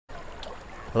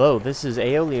Hello, this is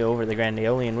Aeolian over the Grand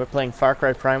Aeolian. We're playing Far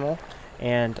Cry Primal,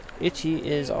 and Itchy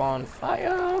is on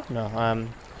fire. No,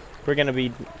 we're gonna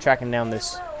be tracking down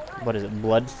this, what is it,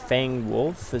 blood-fanged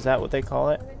wolf? Is that what they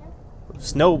call it?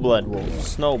 Snowblood wolf.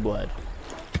 Snowblood.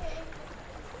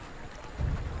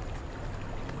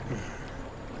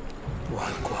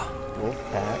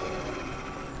 Wolf pack.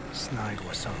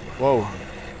 Whoa.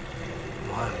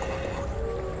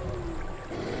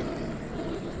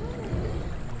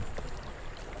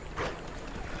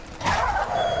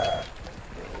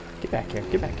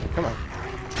 Get back here, come on.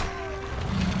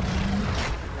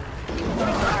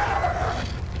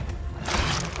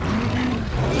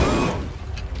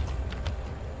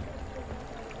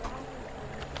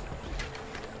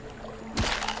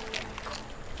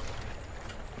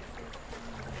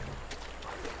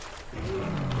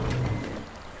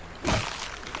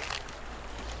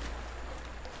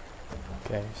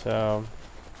 Okay, so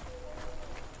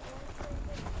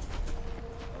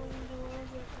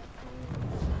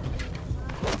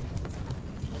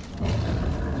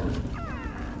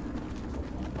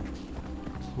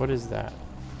what is that?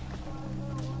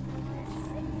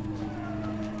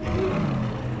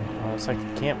 Oh, it's like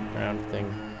a campground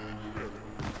thing.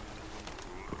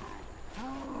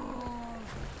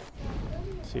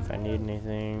 See if I need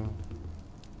anything.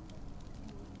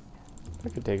 I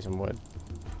could take some wood.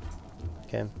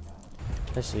 Okay.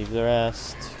 Let's leave the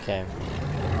rest. Okay.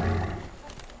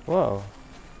 Whoa.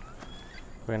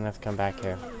 We're gonna have to come back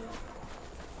here.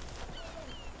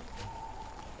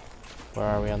 Where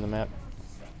are we on the map?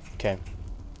 Okay.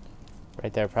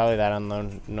 Right there, probably that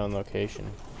unknown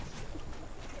location.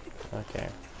 Okay.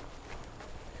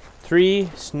 3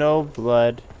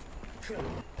 Snowblood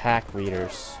pack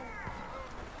leaders.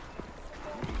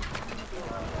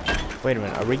 Wait a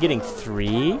minute, are we getting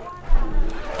 3?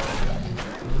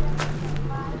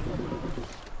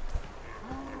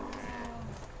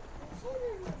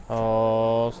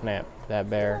 Oh snap, that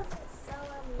bear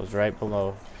was right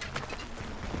below.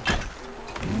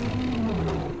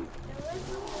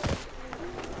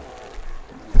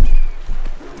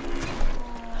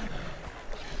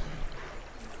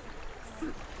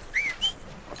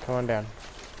 Come on down.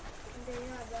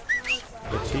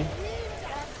 Itchy.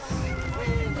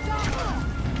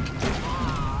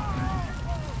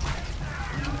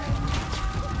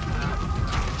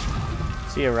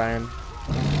 See ya, Ryan.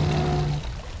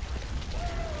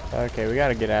 Okay, we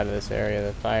gotta get out of this area.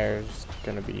 The fire's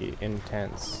gonna be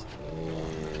intense.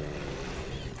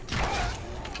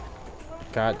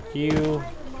 Got you,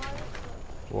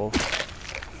 wolf.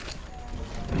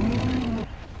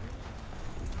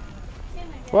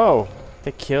 Whoa!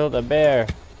 They killed a bear.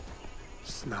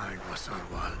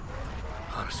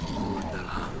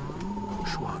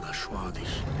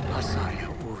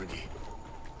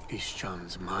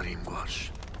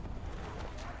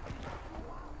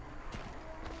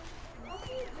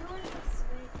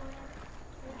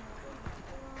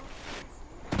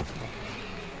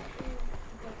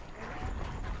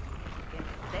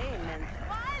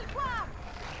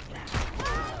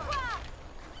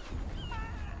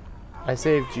 I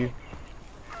saved you.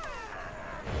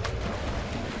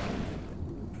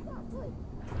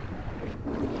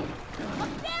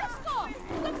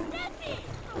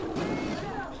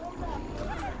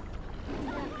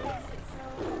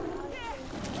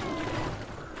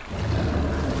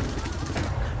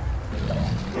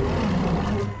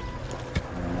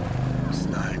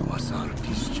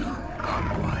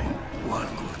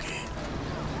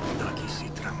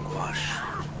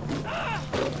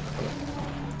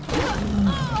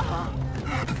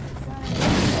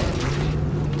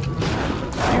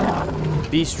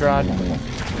 Beast rod.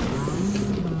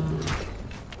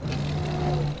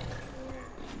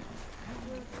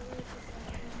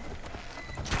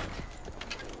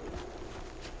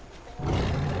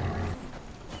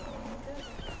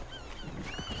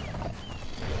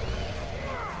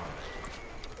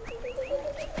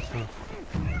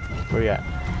 Where you at?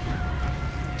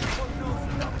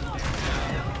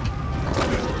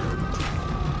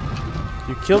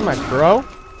 You killed my bro?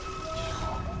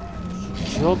 You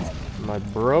killed my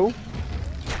bro?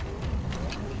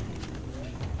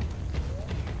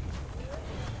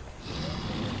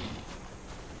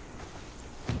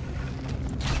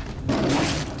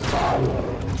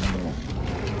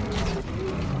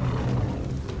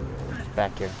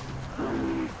 Back here.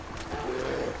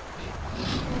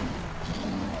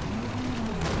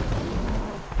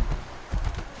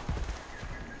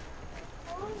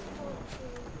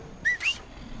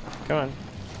 Come on.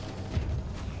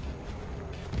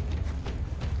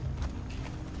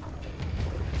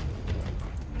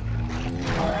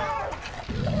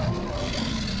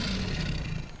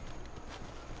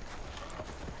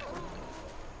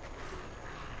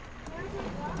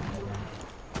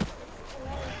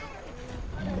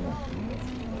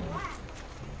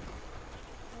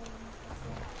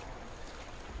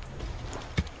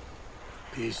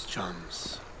 Peace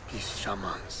chums, peace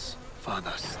shamans,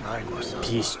 father snagwas.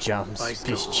 Peace jumps,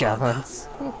 peace shamans.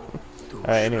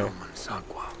 Alright, anyway.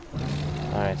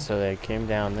 Alright, so they came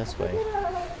down this way.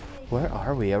 Where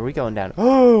are we? Are we going down?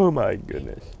 Oh my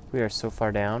goodness. We are so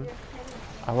far down.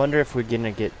 I wonder if we're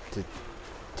gonna get to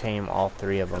tame all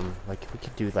 3 of them. Like, if we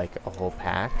could do like a whole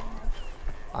pack,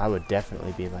 I would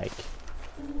definitely be like,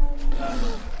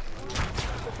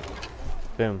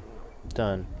 boom,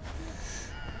 done.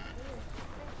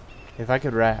 If I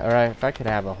could if I could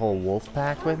have a whole wolf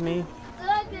pack with me,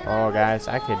 oh guys,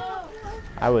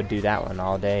 I would do that one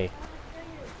all day.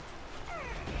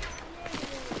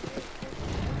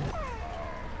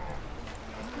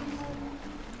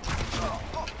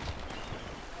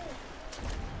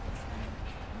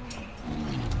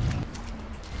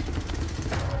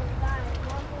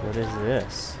 What is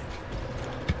this?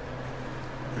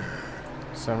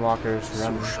 Sunwalkers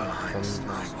run from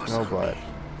snowblood.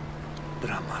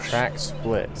 Track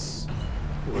splits.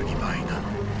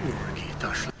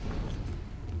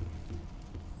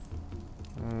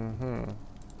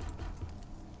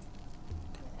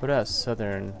 What else?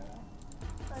 Southern.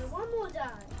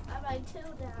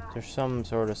 There's some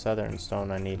sort of southern stone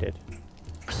I needed.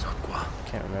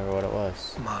 Can't remember what it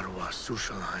was.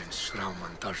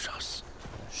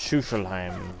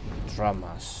 Schusselheim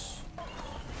Dramas.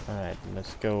 Alright,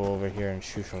 let's go over here and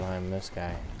Schusselheim this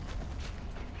guy.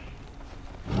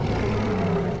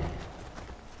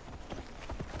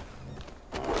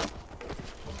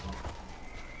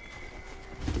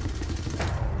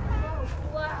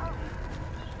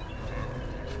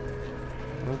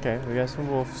 Okay, we got some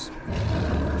wolves.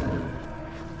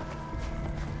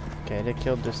 Okay, they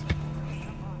killed this.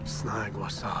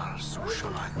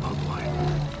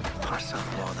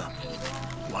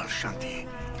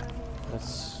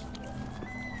 Let's.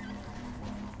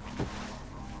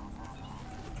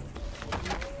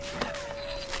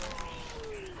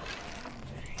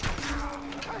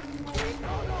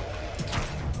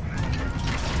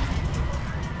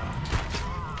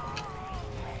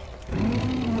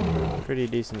 Pretty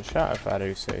decent shot, if I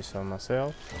do say so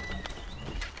myself.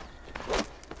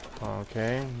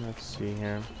 Okay, let's see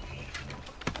here.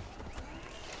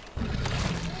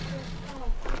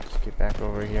 Let's get back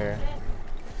over here.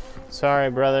 Sorry,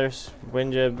 brothers,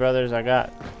 Winja brothers. I've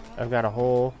got a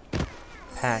whole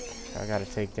pack I gotta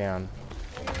take down.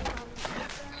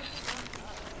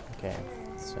 Okay,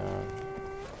 so.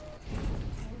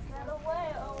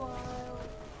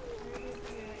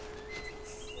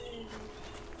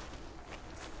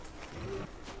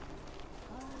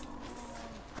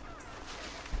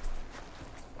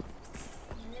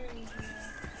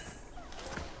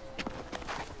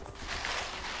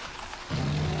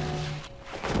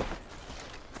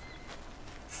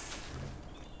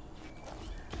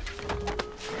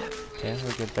 Okay,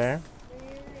 we're good there.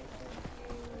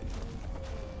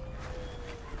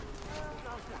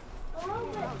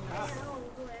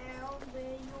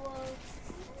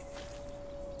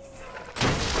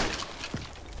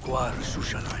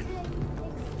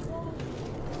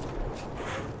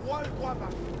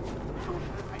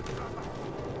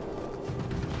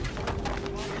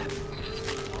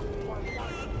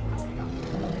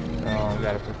 Oh, we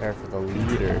gotta prepare for the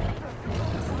leader.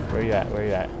 Where you at? Where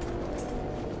you at?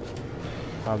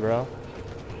 Huh, bro?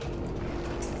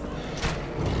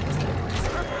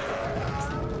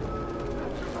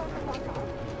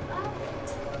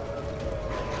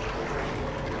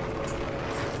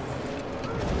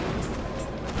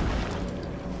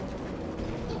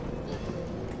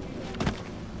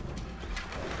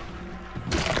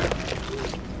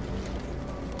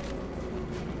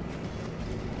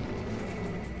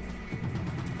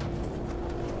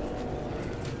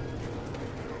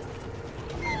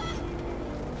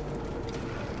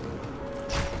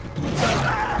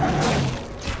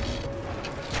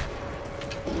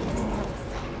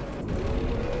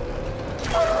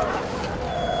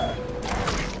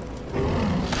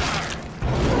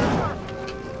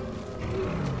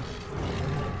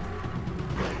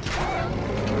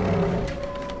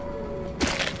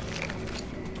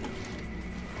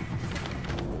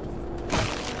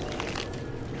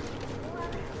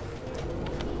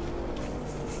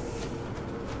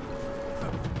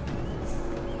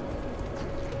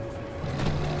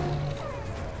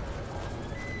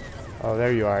 Oh,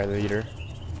 there you are, leader.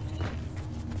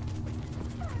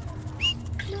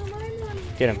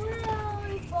 Get him.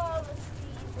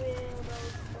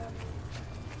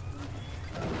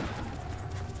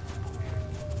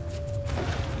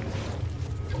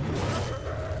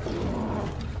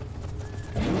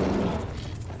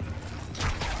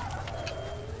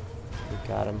 We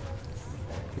got him.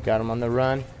 We got him on the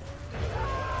run.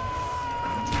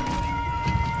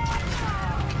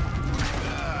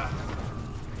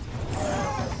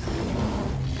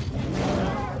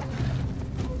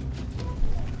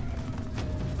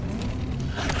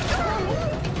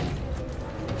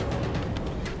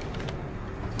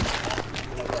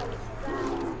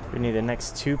 We need the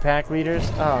next 2 pack leaders.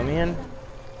 Oh man.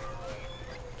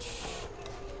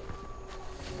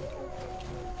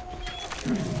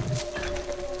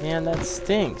 Man, that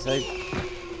stinks. I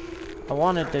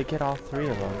wanted to get all 3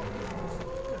 of them.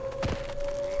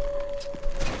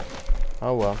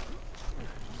 Oh well.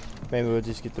 Maybe we'll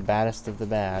just get the baddest of the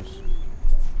bad.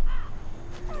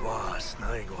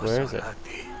 Where is it?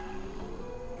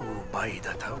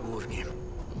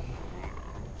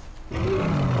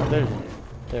 Oh,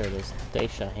 there it is.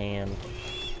 Dacia hand.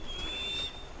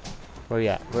 Where you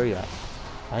at? Where you at?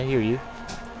 I hear you.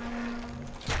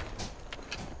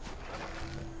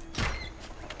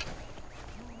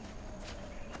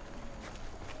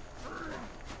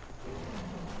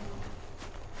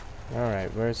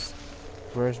 Alright,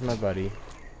 where's my buddy?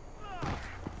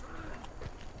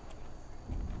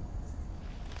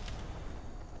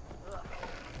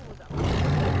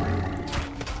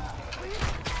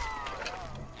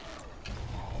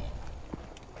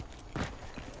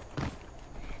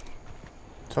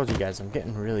 Told you guys, I'm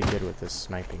getting really good with this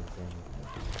sniping thing.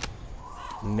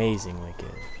 Amazingly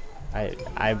good.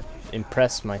 I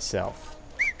impressed myself.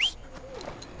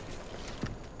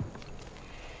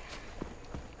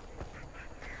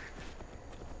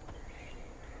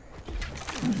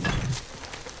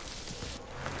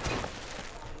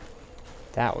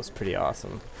 That was pretty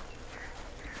awesome.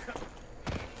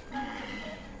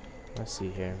 Let's see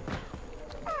here.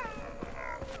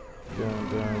 Boom,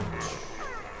 boom.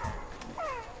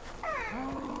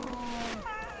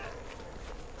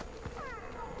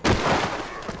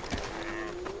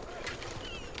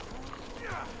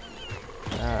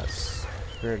 That's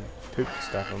weird poop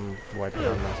stuff I'm wiping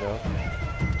on myself.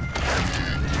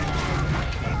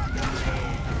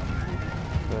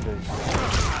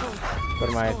 What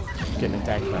am I getting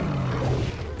attacked by?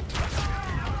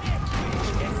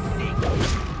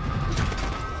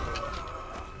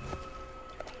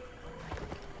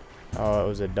 Oh, it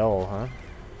was a doll, huh?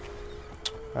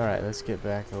 Alright, let's get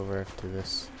back over to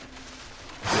this.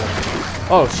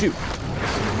 Oh, shoot!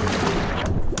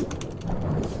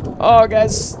 Oh,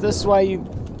 guys, this is why you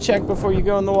check before you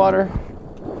go in the water.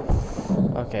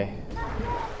 Okay.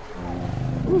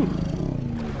 Whew.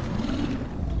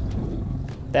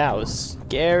 That was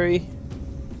scary.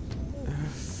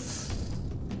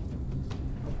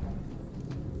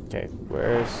 Okay,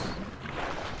 where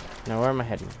am I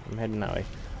heading? I'm heading that way.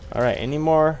 Alright, any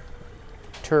more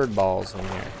turd balls in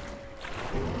here?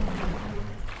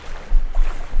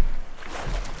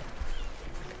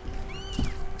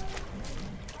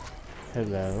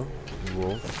 Hello,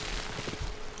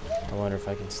 wolf. I wonder if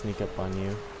I can sneak up on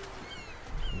you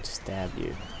and stab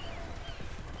you.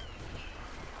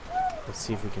 Let's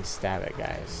see if we can stab it,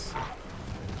 guys.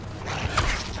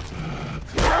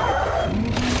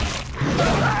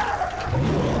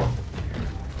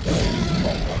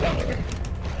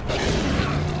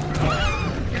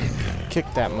 Kick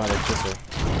that mother kisser.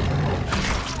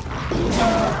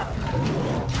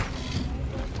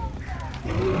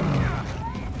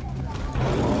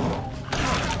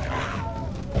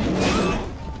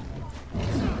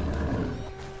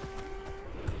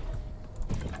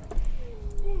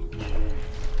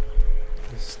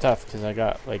 It's tough because I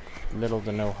got like little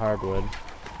to no hardwood,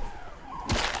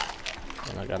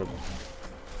 and I gotta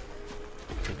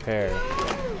prepare.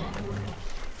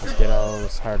 Let's get all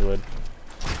this hardwood.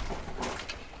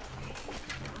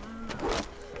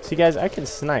 See, guys, I can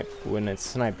snipe when it's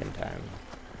sniping time.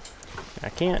 I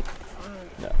can't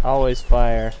always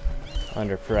fire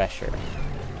under pressure.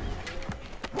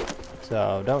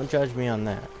 So don't judge me on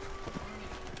that.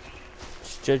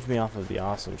 Just judge me off of the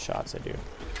awesome shots I do.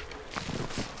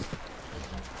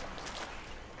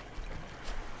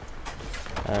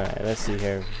 Alright, let's see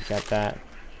here. We got that.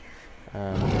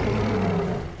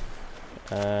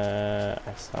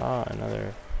 I saw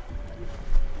another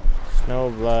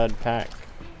Snowblood pack.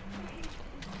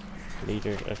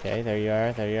 Leader. Okay, there you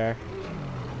are. There you are.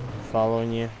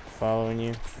 Following you. Following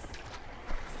you.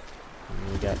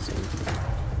 And we got some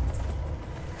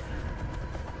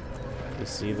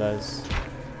Seelas.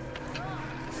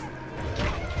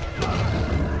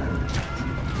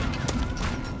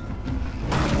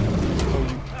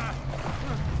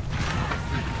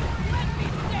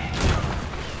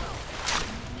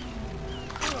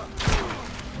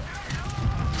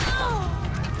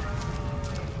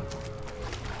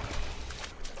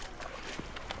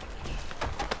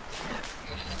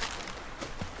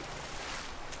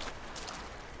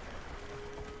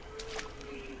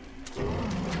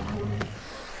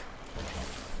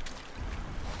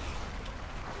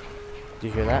 Do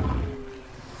you hear that?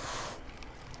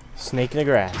 Snake in the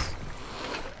grass.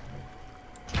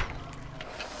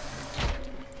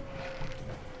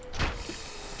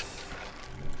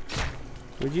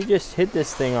 Would you just hit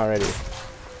this thing already?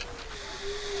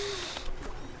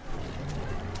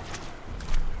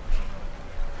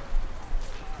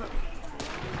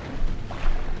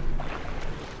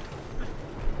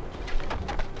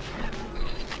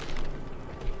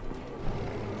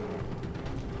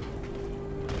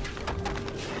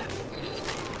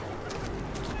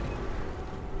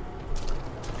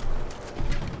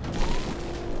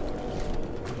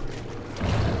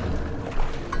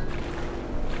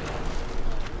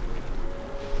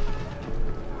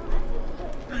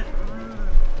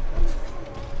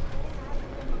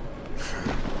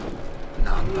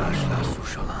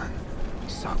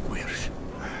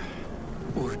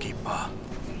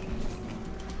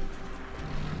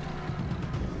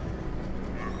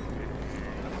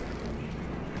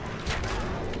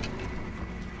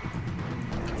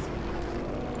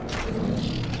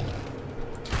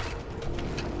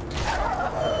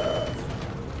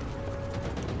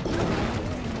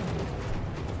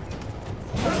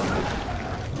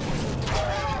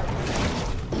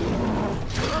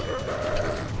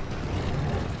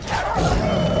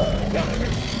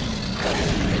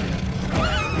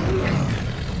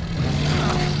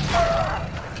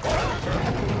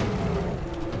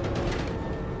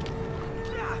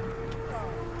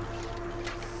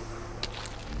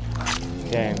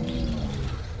 Okay.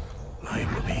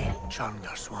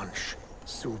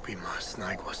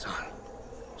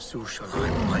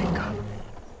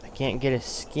 I can't get his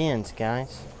skins,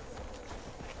 guys.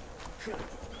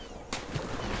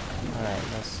 Alright,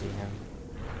 let's see him.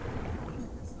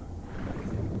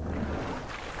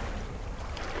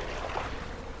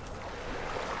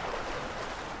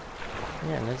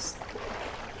 Yeah, let's...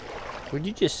 Would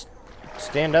you just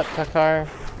stand up, Takar?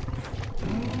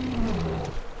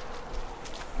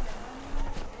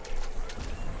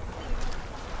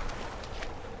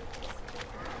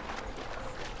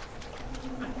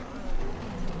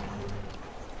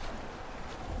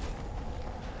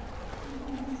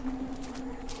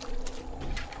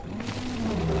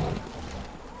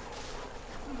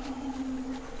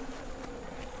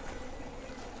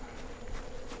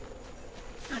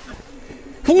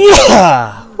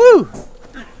 Woo!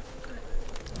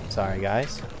 Sorry,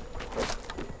 guys.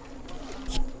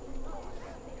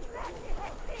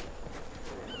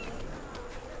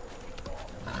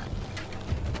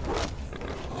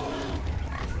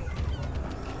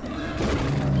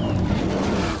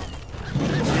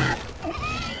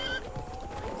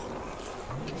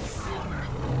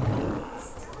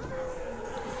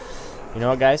 You know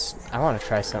what, guys? I want to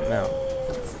try something out.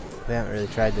 We haven't really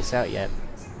tried this out yet.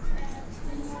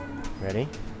 Ready?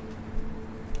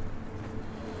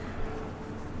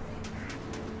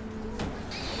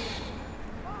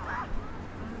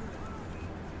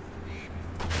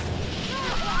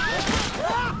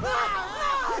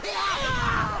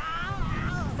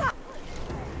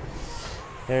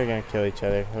 They're gonna kill each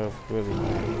other. Oh, we'll be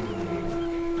fine.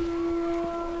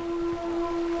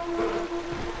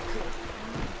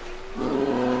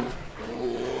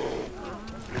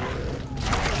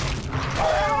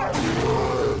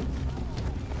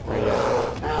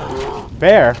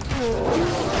 Bear?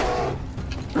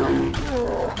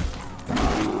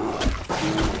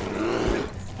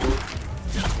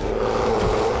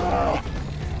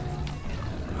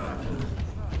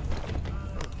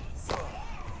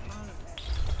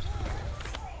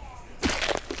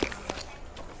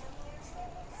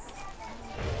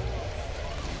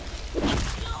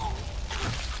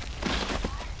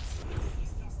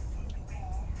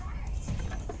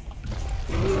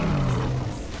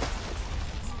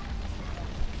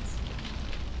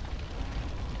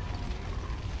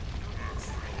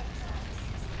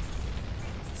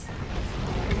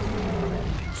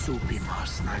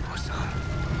 Supimas naigvasar,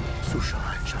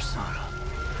 sushalancha sara,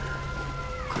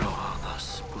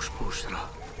 kroagas pushpushra,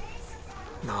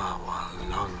 nawa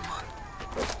langman,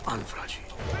 anfraji.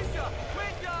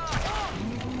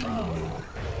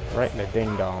 Right in the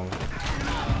ding dong.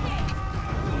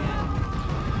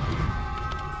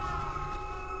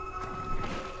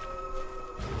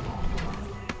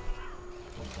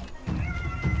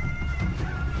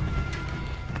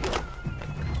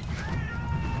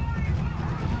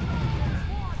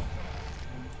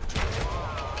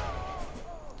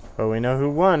 But we know who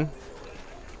won.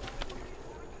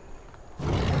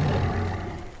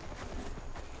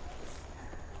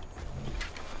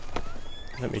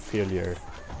 Let me feel your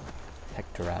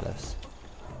pectoralis.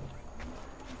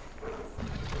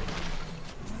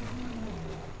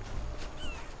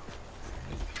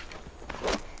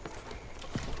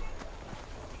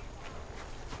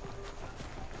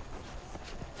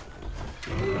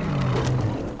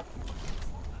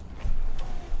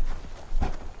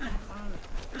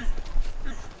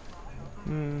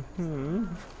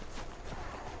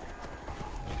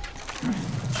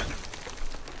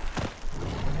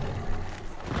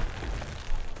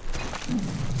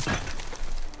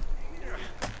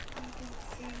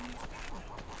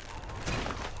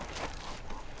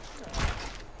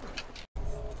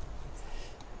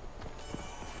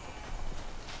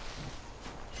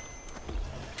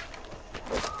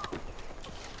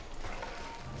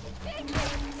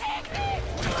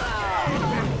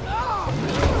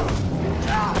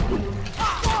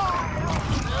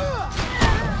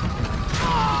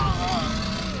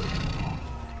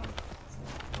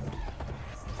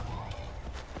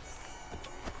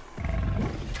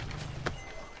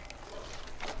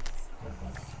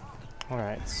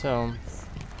 So,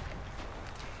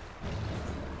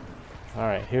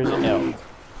 alright, here's an elk.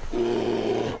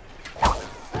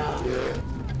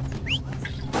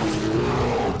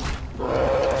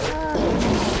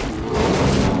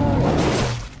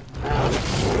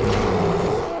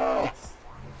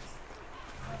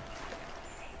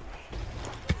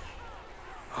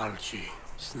 Alci,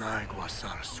 Snaig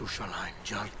Wasar Sushalain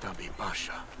Jalta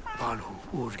Bibasha, Balhu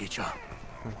Urgicha,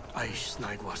 Aish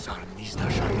Snaig Wasar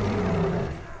Nizdashan.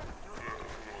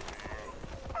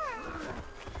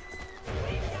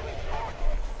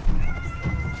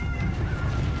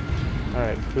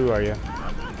 Alright, who are you?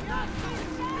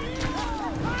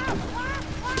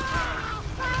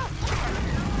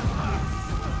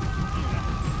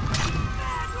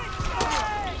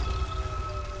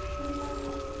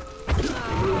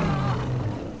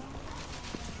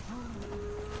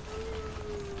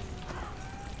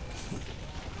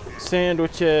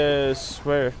 Sandwiches!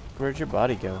 Where'd your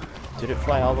body go? Did it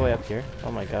fly all the way up here?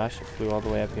 Oh my gosh, it flew all the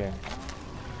way up here.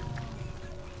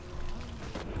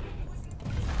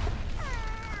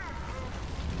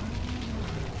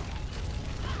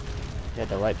 You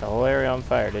had to light the whole area on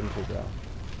fire, didn't you, bro?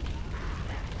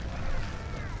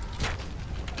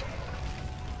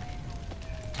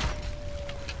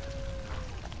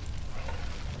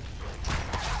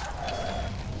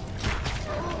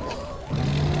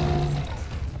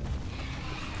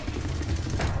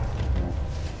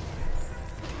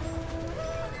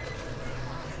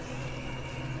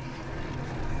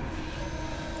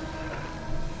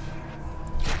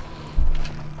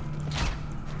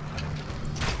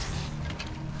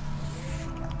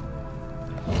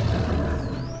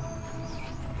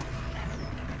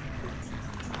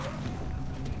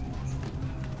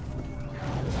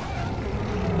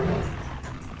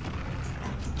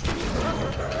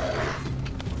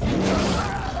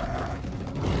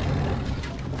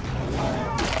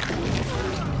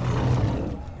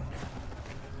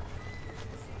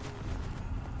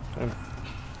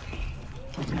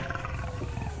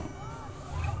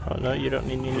 Oh no, you don't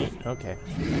need any meat? Okay.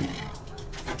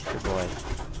 Good boy.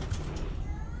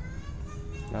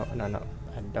 No, no, no.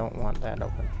 I don't want that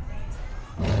open.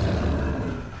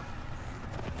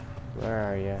 Where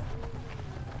are you?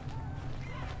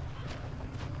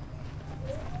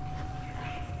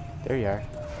 There you are.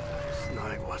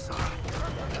 Snaig Wasar,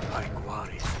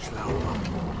 Aikwaris Cloud.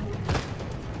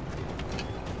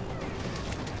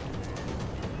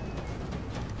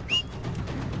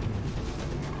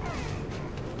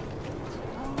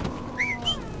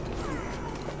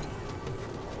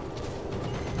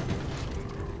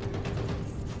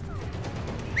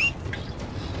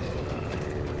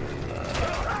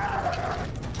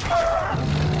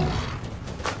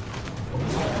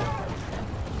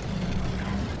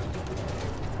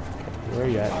 Where are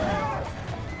you at?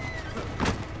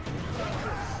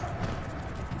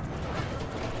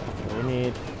 We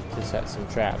need to set some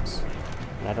traps.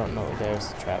 And I don't know, there's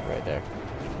the trap right there.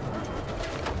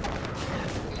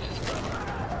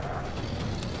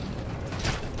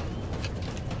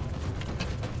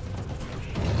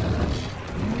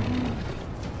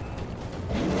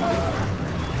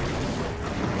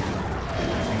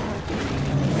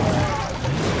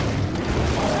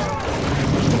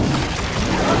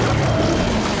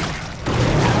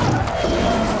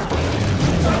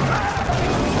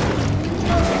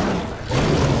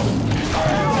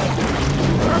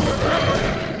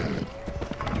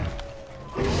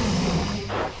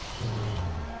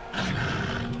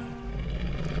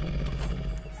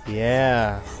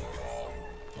 Yeah.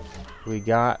 We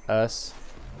got us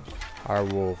our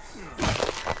wolf.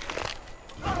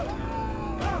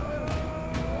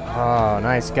 Oh,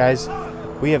 nice, guys.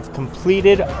 We have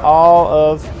completed all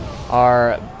of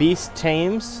our beast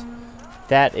tames.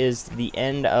 That is the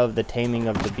end of the taming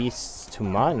of the beasts, to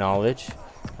my knowledge.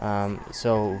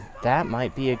 So that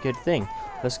might be a good thing.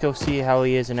 Let's go see how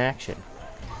he is in action.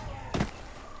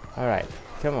 Alright,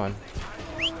 come on.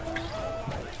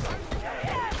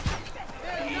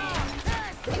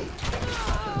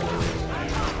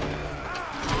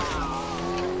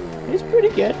 He's pretty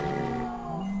good.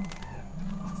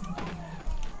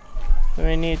 I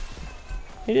mean,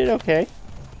 he did okay.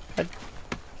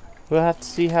 We'll have to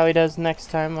see how he does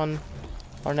next time on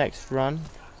our next run.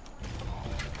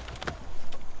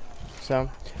 So,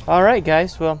 alright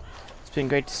guys, well, it's been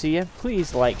great to see you.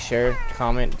 Please like, share,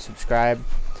 comment, subscribe,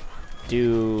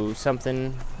 do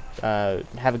something,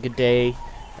 have a good day,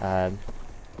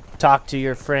 talk to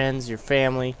your friends, your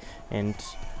family, and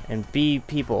be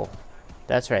people.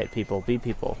 That's right, people, be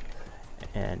people.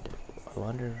 And I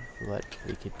wonder what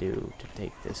we could do to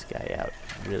take this guy out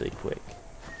really quick.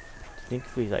 Do you think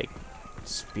if we, like,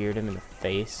 speared him in the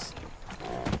face.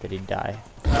 Did he die?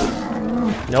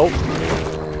 Nope.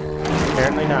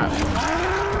 Apparently not.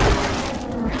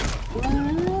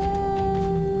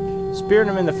 Spearing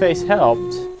him in the face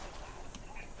helped.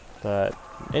 But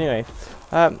anyway,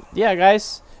 yeah,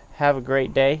 guys, have a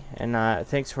great day, and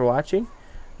thanks for watching.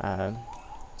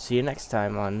 See you next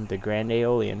time on the Grand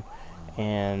Aeolian,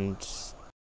 and